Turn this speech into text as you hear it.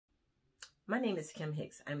My name is Kim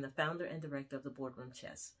Hicks. I'm the founder and director of the Boardroom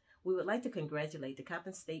Chess. We would like to congratulate the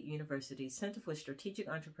Coppin State University Center for Strategic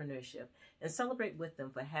Entrepreneurship and celebrate with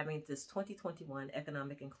them for having this 2021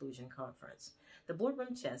 Economic Inclusion Conference. The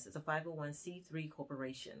Boardroom Chess is a 501c3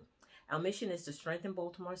 corporation. Our mission is to strengthen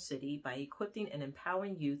Baltimore City by equipping and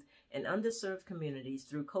empowering youth in underserved communities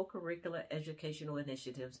through co-curricular educational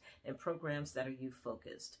initiatives and programs that are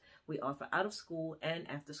youth-focused. We offer out-of-school and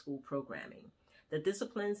after-school programming. The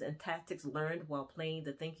disciplines and tactics learned while playing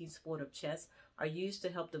the thinking sport of chess are used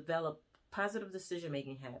to help develop positive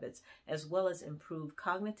decision-making habits, as well as improve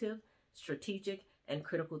cognitive, strategic, and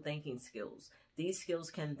critical thinking skills. These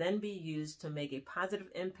skills can then be used to make a positive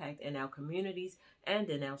impact in our communities and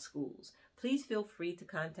in our schools. Please feel free to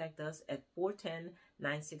contact us at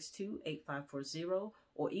 410-962-8540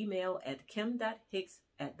 or email at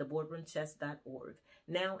kim.hicks@theboardroomchess.org.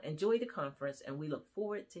 Now, enjoy the conference, and we look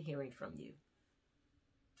forward to hearing from you.